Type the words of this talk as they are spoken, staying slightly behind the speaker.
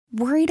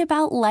Worried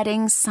about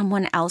letting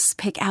someone else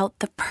pick out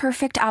the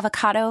perfect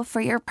avocado for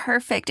your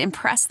perfect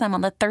impress them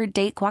on the third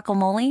date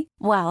guacamole?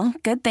 Well,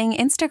 good thing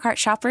Instacart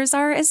shoppers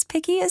are as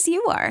picky as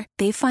you are.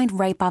 They find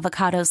ripe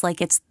avocados like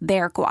it's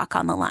their guac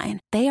on the line.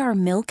 They are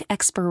milk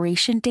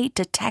expiration date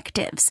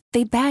detectives.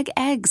 They bag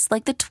eggs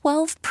like the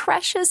 12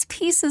 precious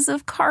pieces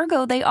of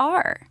cargo they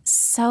are.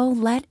 So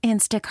let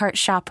Instacart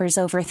shoppers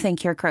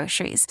overthink your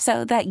groceries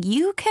so that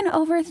you can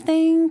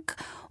overthink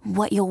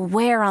what you'll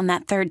wear on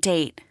that third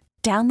date.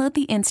 Download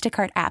the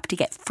Instacart app to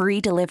get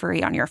free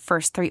delivery on your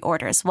first 3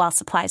 orders while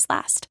supplies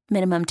last.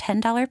 Minimum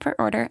 $10 per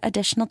order.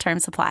 Additional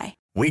terms apply.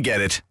 We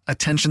get it.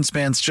 Attention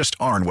spans just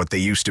aren't what they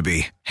used to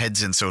be.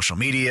 Heads in social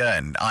media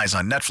and eyes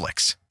on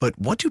Netflix. But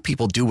what do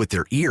people do with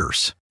their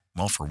ears?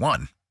 Well, for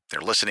one, they're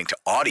listening to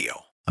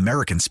audio.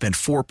 Americans spend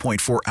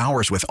 4.4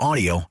 hours with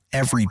audio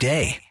every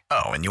day.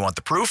 Oh, and you want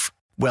the proof?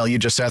 Well, you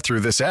just sat through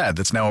this ad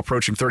that's now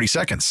approaching 30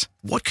 seconds.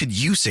 What could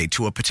you say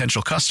to a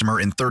potential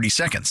customer in 30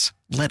 seconds?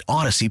 Let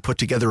Odyssey put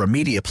together a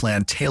media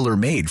plan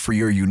tailor-made for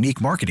your unique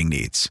marketing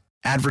needs.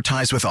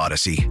 Advertise with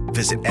Odyssey.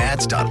 Visit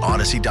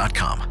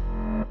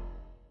ads.odyssey.com.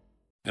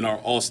 In our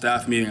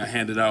all-staff meeting, I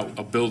handed out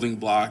a building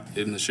block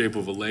in the shape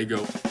of a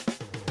Lego.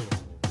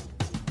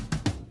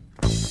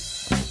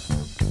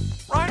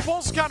 Ryan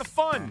Poles is kind of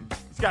fun.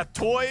 He's got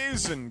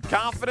toys and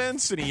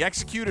confidence, and he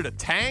executed a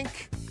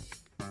tank.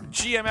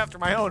 GM after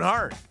my own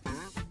heart.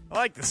 I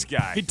like this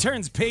guy. He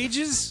turns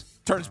pages?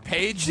 Turns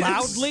pages?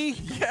 Loudly?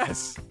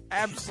 Yes,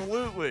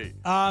 absolutely.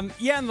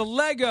 Yeah, and the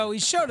Lego, he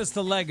showed us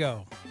the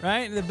Lego,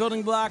 right? The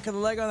building block of the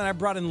Lego. And then I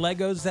brought in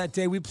Legos that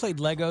day. We played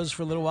Legos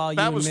for a little while,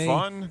 That you was and me.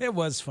 fun. It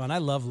was fun. I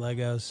love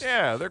Legos.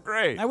 Yeah, they're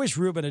great. I wish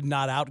Ruben had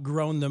not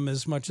outgrown them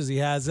as much as he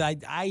has.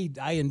 I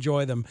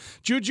enjoy them.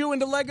 Juju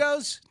into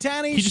Legos?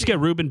 Tanny? You just get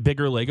Ruben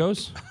bigger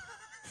Legos?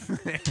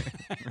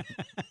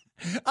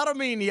 I don't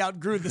mean he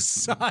outgrew the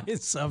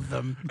size of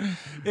them.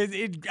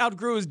 It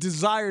outgrew his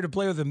desire to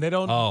play with them. They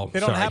don't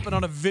sorry. happen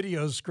on a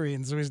video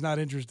screen, so he's not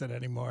interested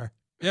anymore.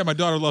 Yeah, my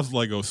daughter loves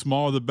Lego.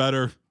 Smaller the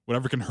better.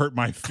 Whatever can hurt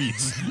my feet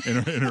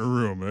in her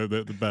room,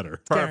 the better.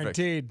 Perfect.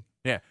 Guaranteed.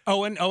 Yeah.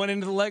 Owen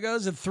into the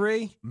Legos at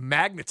 3?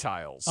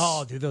 Magnetiles.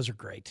 Oh, dude, those are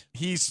great.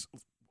 He's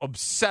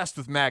obsessed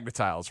with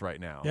Magnetiles right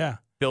now. Yeah.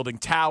 Building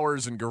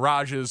towers and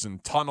garages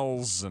and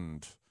tunnels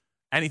and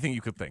anything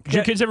you could think. Did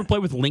your kids ever play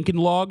with Lincoln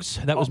Logs?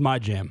 That was my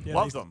jam. Yeah,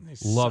 Love them. they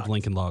Loved sucked.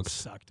 Lincoln Logs.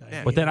 Sucked.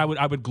 Yeah. But then I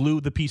would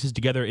glue the pieces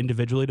together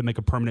individually to make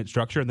a permanent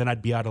structure, and then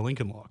I'd be out of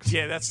Lincoln Logs.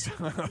 Yeah, that's.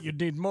 You'd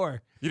need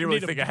more. You didn't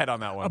really need think ahead on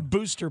that A one.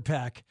 booster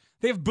pack.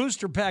 They have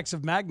booster packs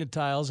of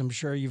Magnetiles. I'm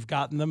sure you've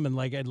gotten them. And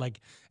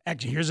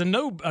actually, here's a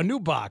new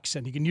box,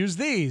 and you can use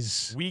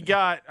these. We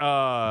got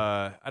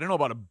I don't know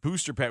about a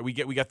booster pack. We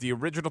got the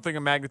original thing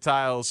of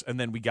Magnetiles, and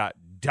then we got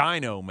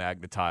Dino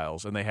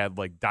Magnetiles, and they had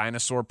like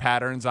dinosaur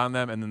patterns on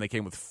them, and then they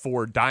came with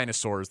 4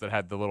 dinosaurs that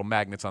had the little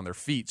magnets on their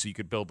feet, so you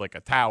could build like a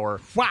tower,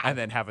 and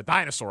then have a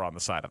dinosaur on the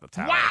side of the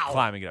tower,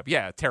 climbing it up.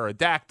 Yeah, a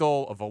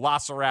pterodactyl, a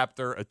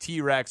velociraptor, a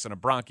T-Rex, and a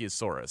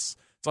Bronchiosaurus.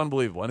 It's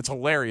unbelievable, and it's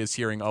hilarious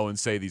hearing Owen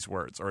say these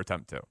words or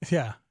attempt to.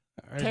 Yeah.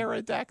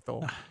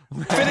 Pterodactyl.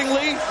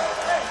 Fittingly,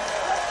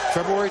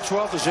 February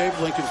 12th is Abe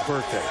Lincoln's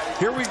birthday.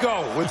 Here we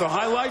go with the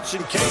highlights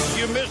in case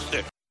you missed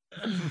it.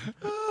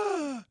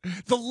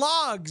 The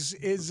Logs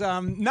is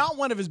not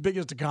one of his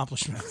biggest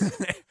accomplishments.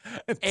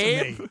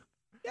 Abe?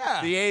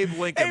 Yeah. The Abe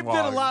Lincoln Abe log.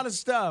 did a lot of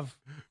stuff.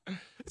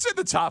 It's in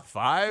the top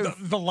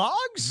 5. The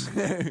Logs?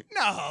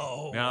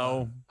 No.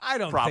 No. I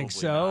don't Probably think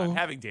so. not.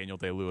 Having Daniel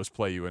Day-Lewis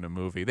play you in a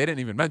movie, they didn't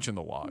even mention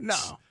the logs. No.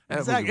 That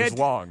Exactly. movie was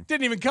long.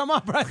 Didn't even come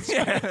up, right?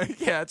 Yeah,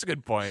 that's a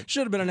good point.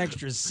 Should have been an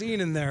extra scene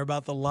in there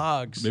about the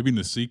Logs. Maybe in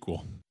the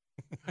sequel.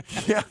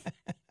 Yeah.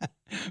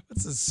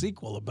 What's the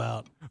sequel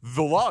about?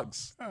 The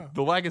Logs.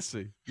 The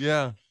Legacy.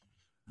 Yeah.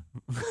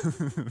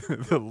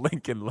 The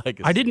Lincoln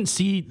Legacy. I didn't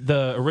see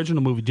the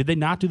original movie. Did they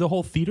not do the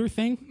whole theater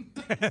thing?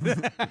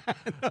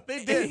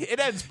 They did. It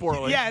ends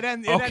poorly. Yeah, it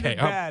ended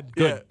bad.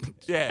 Good.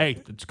 Yeah.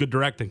 Hey, it's good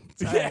directing.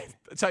 Yeah.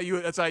 That's how you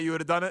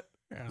would have done it?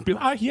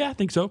 Yeah, I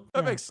think so.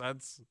 That makes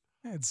sense.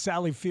 It's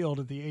Sally Field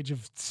at the age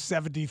of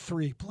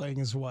 73 playing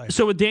his wife.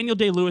 So with Daniel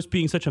Day-Lewis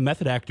being such a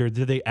method actor,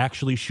 did they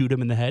actually shoot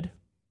him in the head?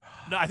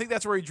 No, I think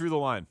that's where he drew the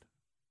line.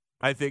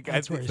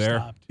 That's where he Fair.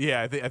 stopped.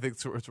 Yeah, I think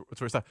it's where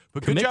it stopped.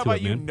 But Commit good job to by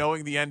it, you man.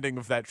 knowing the ending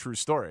of that true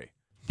story.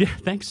 Yeah,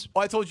 thanks.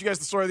 Well, I told you guys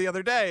the story the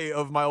other day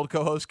of my old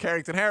co-host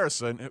Carrington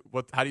Harrison.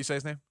 How do you say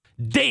his name?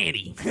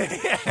 Danny.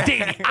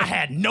 Danny, I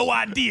had no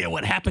idea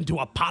what happened to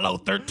Apollo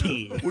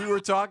 13. We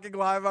were talking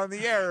live on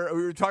the air.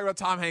 We were talking about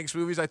Tom Hanks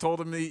movies. I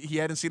told him he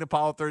hadn't seen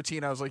Apollo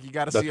 13. I was like, you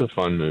got to see. That's a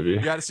fun movie.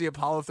 You got to see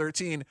Apollo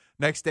 13.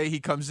 Next day, he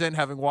comes in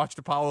having watched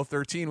Apollo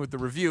 13 with the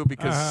review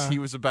because he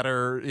was a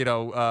better,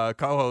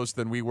 co-host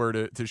than we were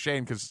to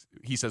Shane because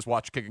he says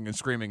watch Kicking and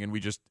Screaming and we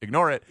just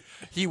ignore it.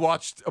 He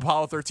watched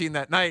Apollo 13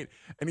 that night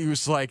and he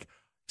was like,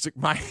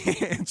 my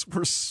hands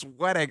were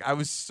sweating. I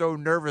was so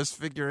nervous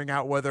figuring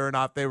out whether or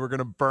not they were going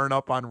to burn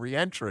up on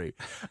reentry.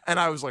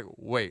 And I was like,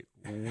 wait,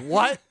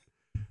 what?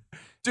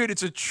 Dude,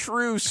 it's a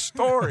true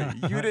story.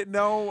 You didn't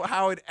know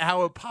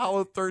how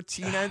Apollo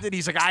 13 ended?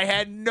 He's like, I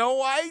had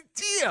no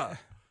idea.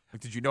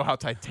 Like, did you know how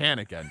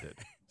Titanic ended?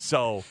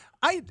 So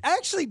I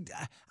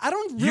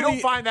don't really. You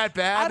don't find that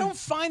bad? I don't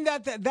find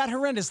that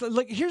horrendous.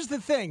 Like, here's the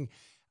thing.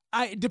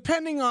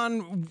 Depending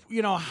on,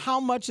 how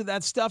much of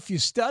that stuff you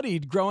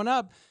studied growing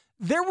up,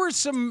 there were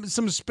some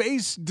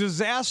space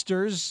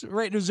disasters,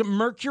 right? Was it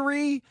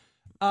Mercury?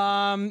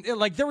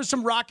 There were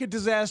some rocket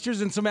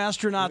disasters and some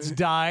astronauts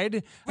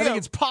died. I think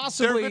it's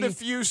possibly. There have been a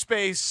few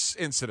space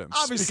incidents.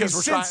 Obviously,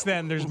 since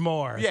then, there's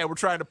more. Yeah, we're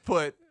trying to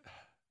put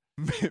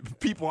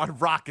people on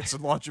rockets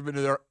and launch them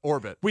into their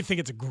orbit. We think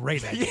it's a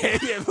great idea.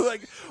 Yeah.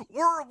 Like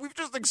we've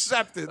just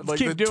accepted Let's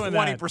keep doing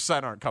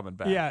 20% aren't coming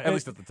back. Yeah, at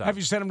least at the time. Have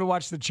you sent him to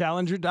watch the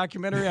Challenger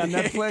documentary on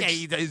Netflix?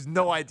 He has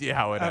no idea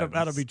how it ends.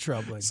 That'll be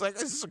troubling. It's like,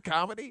 is this a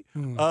comedy?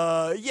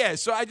 Yeah.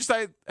 So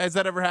has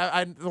that ever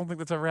happened? I don't think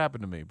that's ever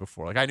happened to me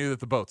before. Like I knew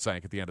that the boat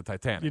sank at the end of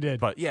Titanic. You did,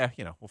 but yeah,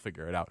 we'll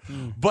figure it out.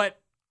 But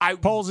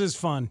Poles is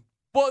fun.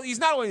 Well, he's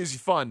not only is he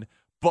fun,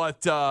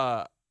 but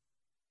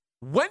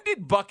when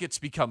did buckets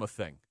become a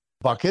thing?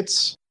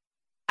 Buckets?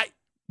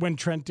 When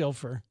Trent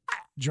Dilfer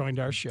joined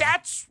our show.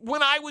 That's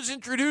when I was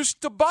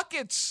introduced to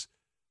buckets.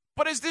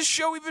 But is this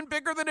show even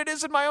bigger than it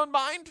is in my own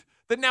mind?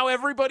 That now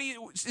everybody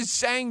is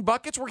saying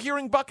buckets? We're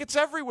hearing buckets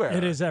everywhere.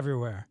 It is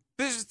everywhere.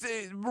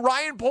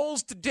 Ryan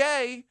Poles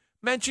today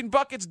mentioned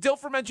buckets.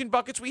 Dilfer mentioned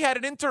buckets. We had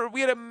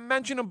a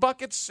mention of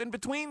buckets in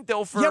between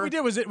Dilfer. Yeah, we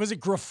did. Was it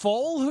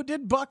Grafol who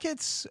did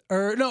buckets?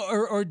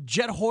 Or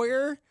Jet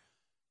Hoyer?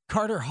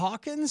 Carter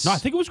Hawkins? No, I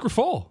think it was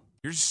Grafol.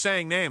 You're just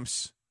saying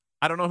names.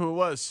 I don't know who it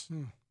was.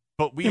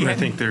 But I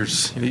think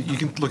you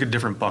can look at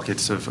different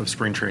buckets of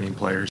spring training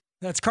players.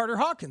 That's Carter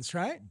Hawkins,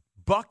 right?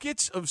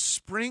 Buckets of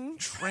spring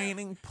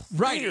training players.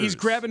 Right. He's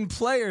grabbing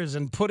players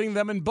and putting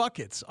them in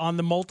buckets on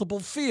the multiple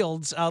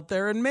fields out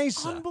there in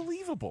Mesa.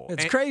 Unbelievable.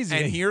 It's crazy.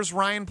 And here's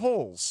Ryan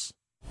Poles.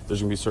 There's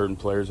going to be certain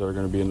players that are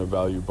going to be in the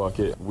value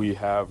bucket. We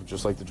have,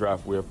 just like the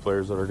draft, we have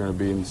players that are going to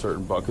be in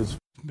certain buckets.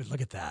 But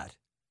look at that.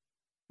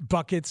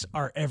 Buckets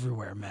are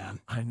everywhere,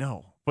 man. I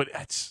know. But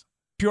it's...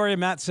 Peoria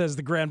Matt says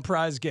the grand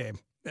prize game.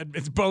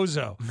 It's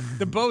Bozo.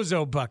 The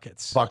Bozo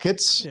buckets.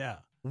 Buckets? Yeah.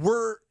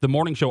 The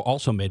morning show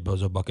also made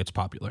Bozo buckets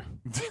popular.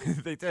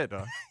 They did,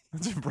 huh?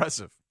 That's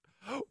impressive.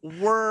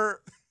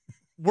 Were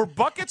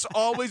buckets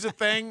always a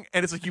thing,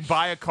 and it's like you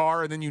buy a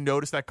car and then you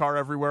notice that car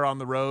everywhere on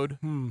the road?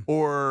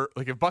 Or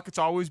like have buckets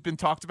always been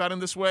talked about in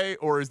this way,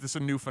 or is this a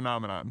new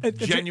phenomenon?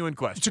 Genuine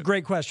question. It's a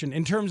great question.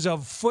 In terms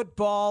of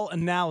football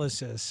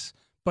analysis,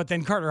 but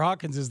then Carter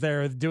Hawkins is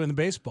there doing the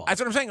baseball.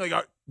 That's what I'm saying.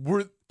 Like,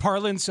 we're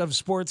parlance of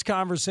sports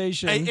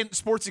conversation. And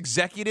sports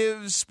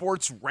executives,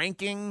 sports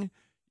ranking,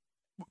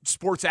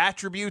 sports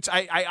attributes.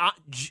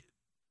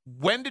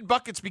 When did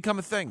buckets become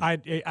a thing? I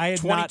had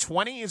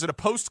 2020? Is it a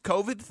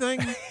post-COVID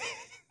thing?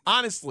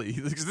 Honestly,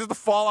 this is the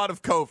fallout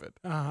of COVID.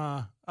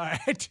 How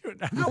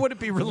would it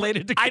be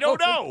related to COVID? I don't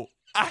know.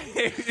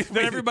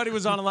 That everybody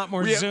was on a lot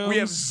more Zoom. We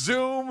have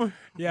Zoom.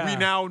 Yeah. We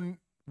now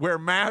wear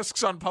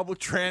masks on public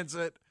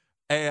transit.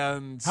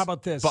 And how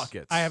about this?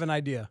 Buckets. I have an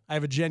idea. I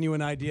have a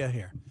genuine idea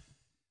here.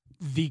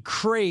 The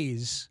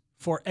craze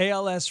for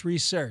ALS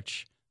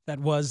research that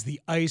was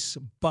the Ice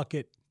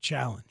Bucket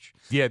Challenge.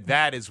 Yeah,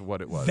 that is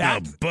what it was.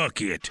 The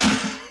bucket.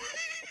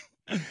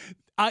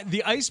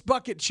 The Ice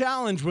Bucket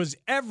Challenge was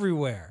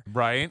everywhere.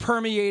 Right.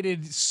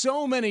 Permeated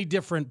so many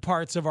different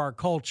parts of our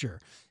culture,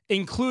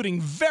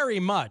 including very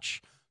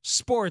much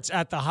sports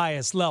at the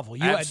highest level.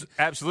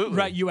 Absolutely.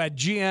 Right. You had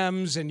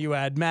GMs and you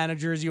had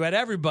managers. You had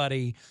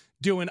everybody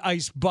doing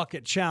Ice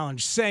Bucket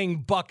Challenge, saying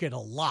bucket a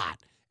lot,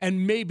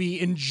 and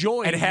maybe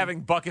enjoying. And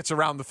having buckets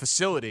around the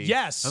facility.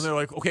 Yes. And they're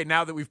like, okay,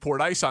 now that we've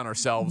poured ice on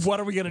ourselves, what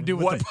are we going to do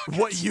with the buckets?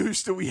 What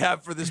use do we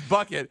have for this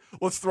bucket?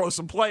 Let's throw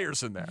some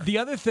players in there. The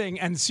other thing,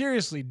 and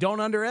seriously, don't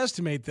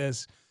underestimate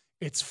this,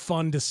 it's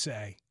fun to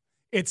say.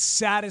 It's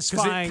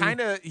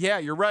satisfying. Yeah,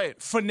 you're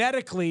right.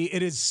 Phonetically,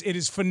 it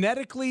is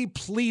phonetically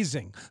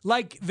pleasing.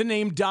 Like the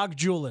name Doc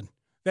Julin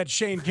that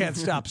Shane can't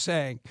stop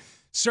saying.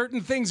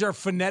 Certain things are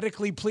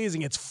phonetically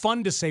pleasing. It's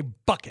fun to say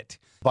bucket.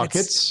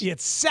 Buckets?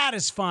 It's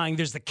satisfying.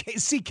 There's the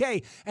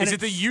CK. And is it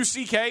the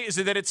UCK? Is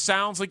it that it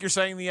sounds like you're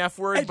saying the F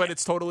word, but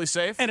it's totally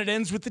safe? And it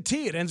ends with the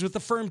T. It ends with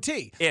the firm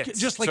T.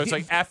 Just like so it's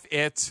like F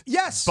it.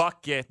 Yes.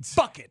 Bucket.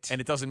 Bucket.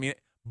 And it doesn't mean it.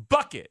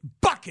 Bucket.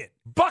 Bucket.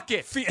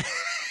 Bucket.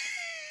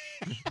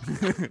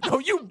 No,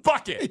 you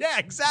bucket. Yeah,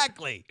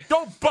 exactly.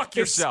 Don't buck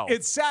yourself.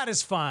 It's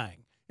satisfying.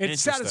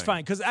 It's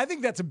satisfying because I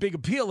think that's a big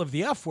appeal of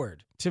the F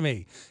word to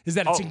me, is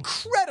that it's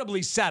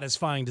incredibly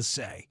satisfying to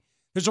say.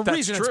 There's a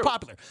reason it's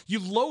popular. You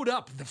load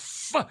up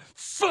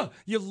the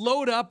you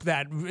load up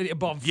that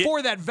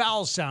before that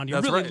vowel sound. You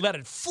really let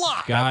it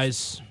fly.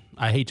 Guys,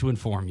 I hate to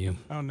inform you.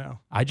 Oh, no.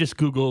 I just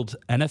Googled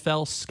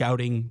NFL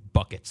scouting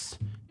buckets,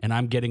 and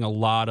I'm getting a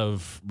lot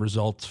of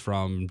results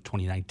from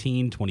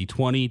 2019,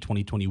 2020,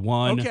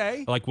 2021.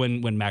 Okay. Like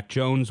when Mac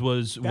Jones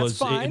was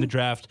in the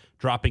draft,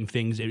 dropping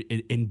things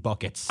in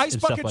buckets. Ice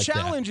and Bucket stuff like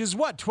Challenge that. is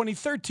what,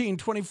 2013,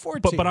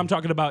 2014? But I'm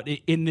talking about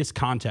in this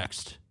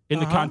context. in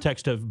the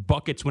context of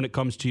buckets when it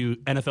comes to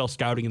NFL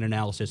scouting and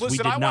analysis.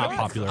 Listen, we did not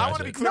popularize I want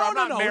to be it. clear. I'm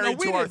not married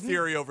we to our didn't.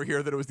 theory over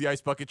here that it was the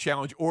Ice Bucket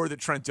Challenge or that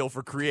Trent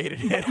Dilfer created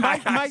it.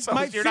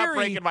 You're not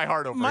breaking my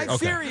heart over My here.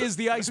 theory is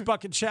the Ice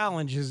Bucket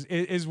Challenge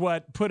is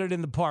what put it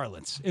in the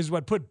parlance, is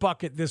what put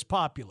bucket this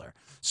popular.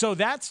 So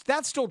that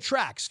still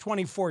tracks.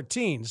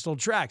 2014 still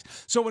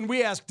tracks. So when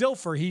we ask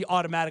Dilfer, he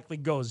automatically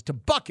goes to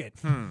bucket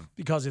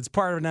because it's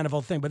part of an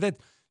NFL thing. But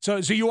so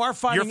you are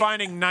finding... You're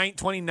finding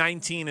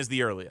 2019 is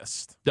the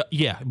earliest.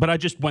 Yeah, but I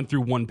just went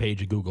through one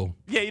page of Google.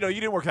 Yeah, you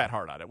didn't work that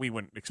hard on it. We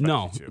wouldn't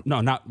expect you to.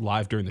 No, not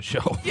live during the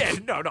show. Yeah,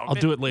 no. I'll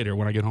do it later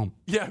when I get home.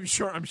 Yeah,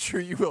 I'm sure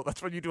you will.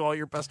 That's when you do all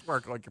your best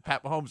work, like your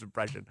Pat Mahomes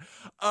impression.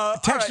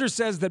 Texter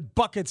says that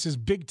buckets is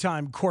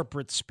big-time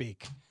corporate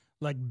speak.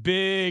 Like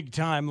big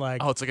time,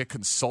 like... Oh, it's like a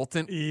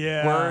consultant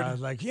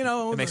word? Like,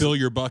 fill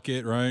your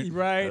bucket, right?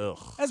 Right. Ugh.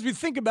 As we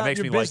think about Makes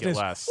your me like it business,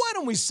 less. why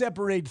don't we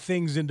separate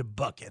things into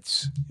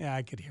buckets? Yeah,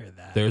 I could hear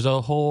that. There's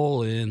a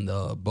hole in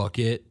the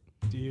bucket.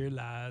 Dear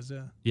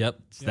Liza.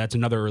 Yep, that's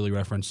another early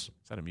reference.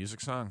 Is that a music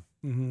song?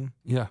 Mm-hmm.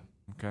 Yeah.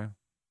 Okay.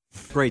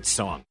 Great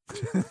song.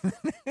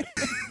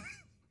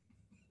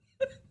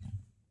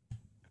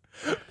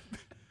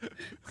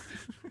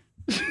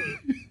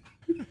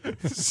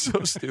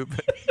 So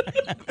stupid.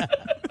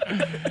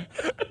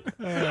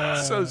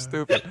 So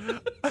stupid.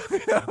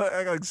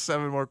 I got like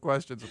 7 more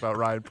questions about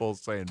Ryan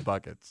Poles saying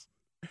buckets.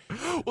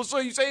 Well, so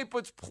you say he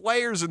puts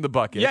players in the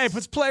buckets. Yeah, he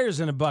puts players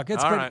in the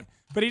buckets, All but, right.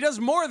 but he does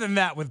more than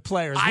that with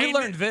players. We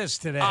learned this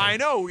today. I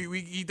know.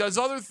 He does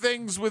other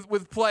things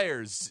with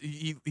players.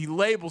 He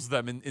labels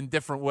them in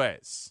different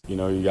ways.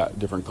 You got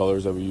different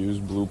colors that we use,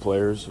 blue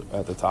players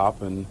at the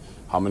top, and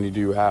how many do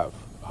you have?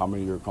 How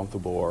many you're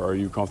comfortable, or are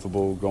you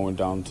comfortable going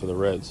down to the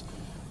reds?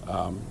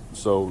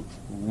 So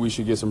we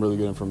should get some really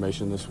good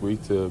information this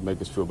week to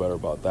make us feel better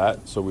about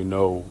that, so we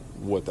know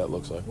what that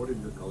looks like. What are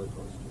your color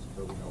codes, just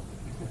so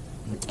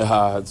we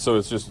know? So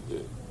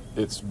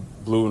it's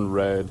blue and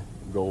red,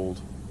 gold,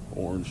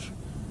 orange,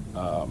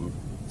 and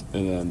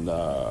then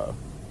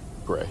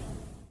gray.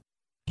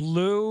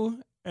 Blue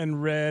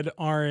and red,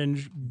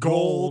 orange,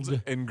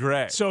 Gold and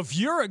gray. So if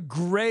you're a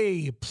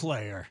gray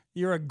player,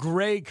 you're a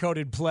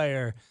gray-coded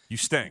player, You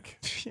stink.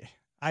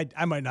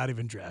 I might not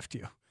even draft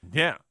you.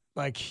 Yeah.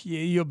 Like,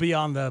 you'll be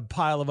on the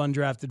pile of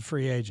undrafted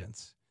free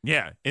agents.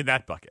 Yeah, in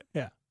that bucket.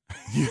 Yeah.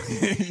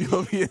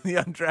 You'll be in the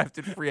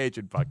undrafted free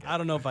agent bucket. I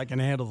don't know if I can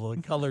handle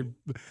the colored...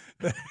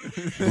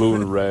 Blue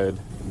and red,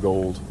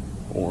 gold,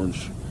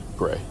 orange,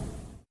 gray.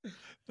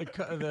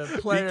 The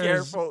players... Be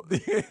careful.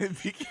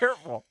 Be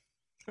careful.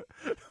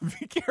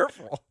 Be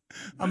careful.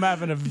 I'm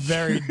having a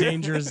very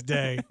dangerous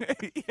day.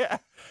 Yeah.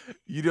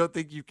 You don't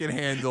think you can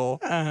handle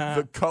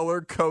the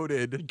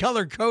color-coded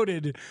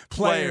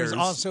players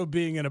also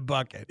being in a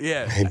bucket.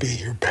 Yeah. Maybe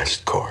your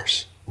best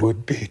course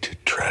would be to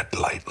tread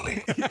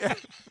lightly. Yeah.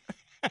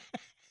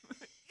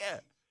 Yeah.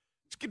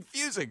 It's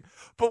confusing.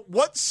 But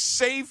what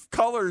safe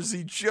colors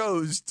he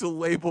chose to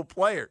label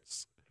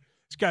players?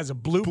 This guy's a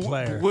blue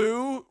player.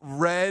 Blue,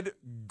 red,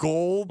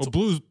 gold. Well,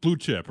 blue's blue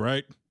chip,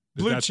 right?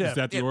 Blue Is chip.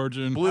 that the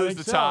origin? Blue I is think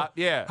the so. top.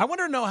 Yeah. I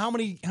wonder how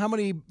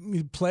many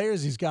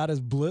players he's got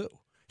as blue.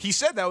 He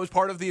said that was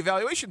part of the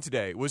evaluation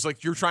today. It was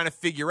like you're trying to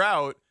figure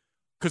out,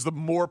 because the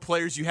more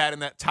players you had in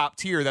that top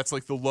tier, that's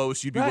like the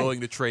lowest you'd be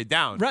willing to trade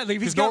down. Right, like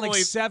if he's 'Cause got normally,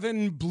 like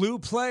 7 blue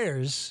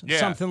players, Yeah.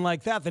 something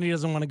like that, then he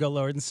doesn't want to go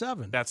lower than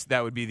 7.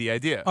 that would be the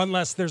idea.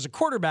 Unless there's a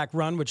quarterback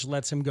run, which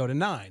lets him go to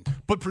 9.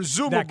 But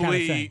That kind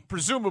of thing.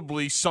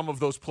 presumably some of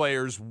those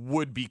players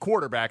would be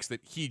quarterbacks that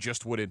he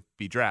just wouldn't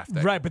be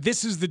drafting. Right, but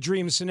this is the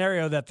dream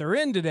scenario that they're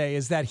in today,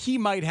 is that he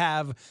might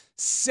have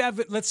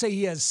 7, let's say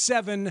he has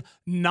 7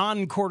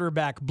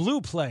 non-quarterback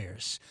blue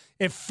players.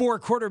 If 4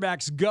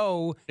 quarterbacks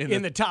go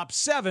in the top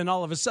 7,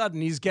 all of a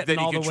sudden he's getting Then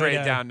he all can the way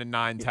trade down to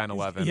 9, 10,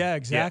 11. Yeah,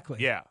 exactly.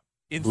 Yeah.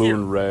 In Blue theory.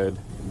 and red,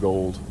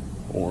 gold,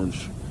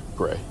 orange,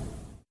 gray.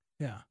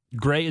 Yeah.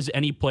 Gray is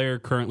any player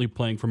currently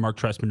playing for Mark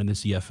Trestman in the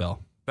CFL.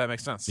 That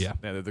makes sense. Yeah.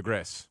 They're the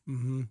Grays.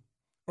 Mm-hmm.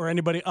 Or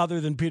anybody other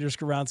than Peter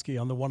Skoronski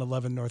on the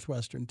 111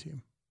 Northwestern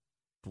team.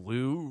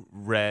 Blue,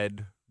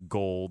 red,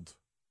 gold,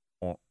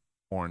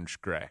 orange,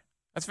 gray.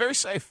 That's very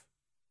safe.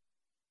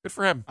 Good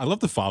for him. I love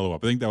the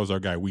follow-up. I think that was our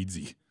guy,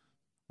 Weedsy.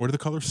 What are the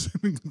colors?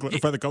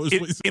 Clarify the colors,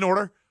 please. In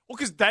order? Well,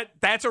 because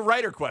that's a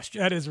writer question.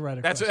 That is a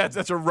writer question.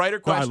 That's a writer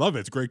No, question. I love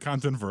it. It's great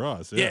content for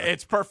us. Yeah,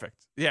 it's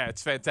perfect. Yeah,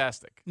 it's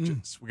fantastic.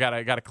 Just, we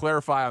gotta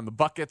clarify on the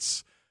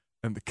buckets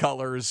and the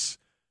colors.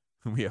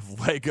 We have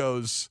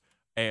Legos,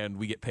 and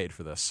we get paid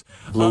for this.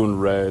 Blue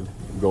and red,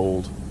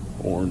 gold,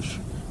 orange,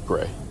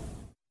 gray.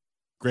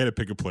 Great to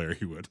pick a player,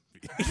 he would.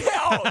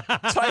 Yeah,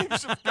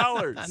 types of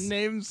colors.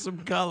 Name some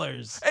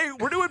colors. Hey,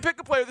 we're doing pick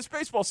a player this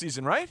baseball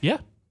season, right? Yeah.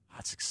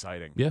 That's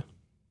exciting. Yeah.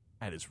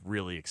 That is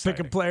really exciting.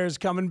 Pick a player's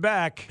coming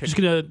back. There's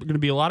gonna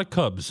be a lot of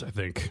Cubs, I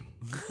think.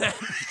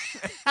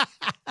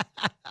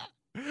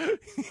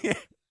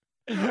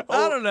 I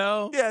don't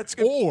know. Yeah, it's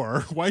good.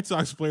 Or White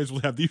Sox players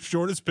will have the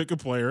shortest pick a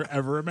player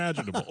ever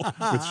imaginable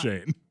with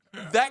Shane.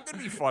 That could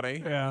be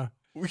funny. Yeah.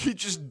 We could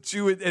just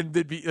do it, and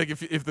they'd be like,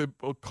 if the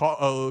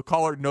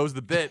caller knows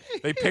the bit,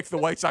 they pick the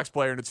White Sox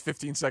player, and it's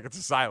 15 seconds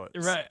of silence.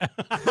 Right.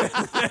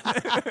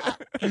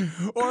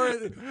 Or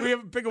we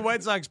have pick a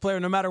White Sox player,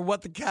 no matter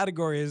what the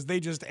category is, they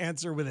just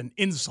answer with an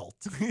insult.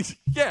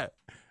 Yeah.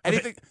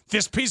 Anything.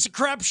 This piece of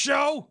crap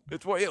show?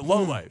 It's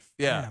low life.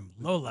 Yeah. Damn,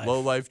 low life.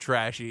 Low life,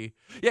 trashy.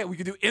 Yeah, we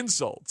could do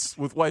insults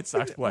with White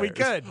Sox players. We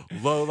could.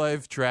 Low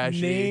life,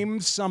 trashy. Name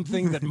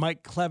something that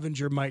Mike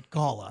Clevenger might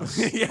call us.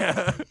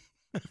 Yeah.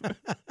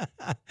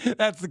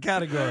 That's the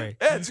category.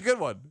 Yeah, it's a good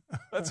one.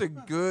 That's a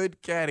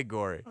good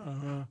category.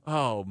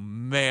 Oh,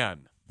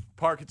 man.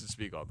 Parkinson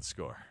Speak on The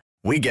Score.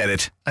 We get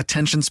it.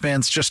 Attention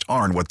spans just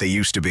aren't what they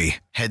used to be.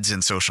 Heads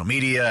in social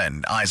media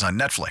and eyes on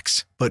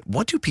Netflix. But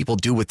what do people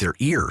do with their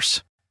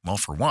ears? Well,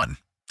 for one,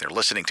 they're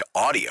listening to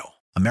audio.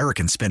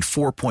 Americans spend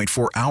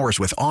 4.4 hours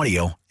with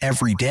audio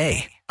every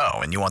day. Oh,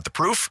 and you want the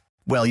proof?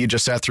 Well, you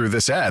just sat through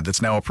this ad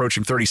that's now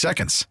approaching 30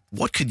 seconds.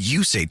 What could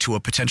you say to a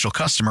potential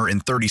customer in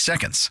 30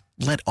 seconds?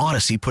 Let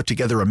Odyssey put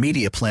together a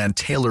media plan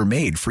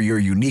tailor-made for your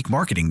unique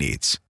marketing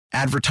needs.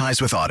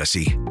 Advertise with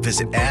Odyssey.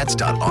 Visit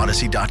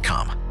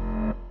ads.odyssey.com.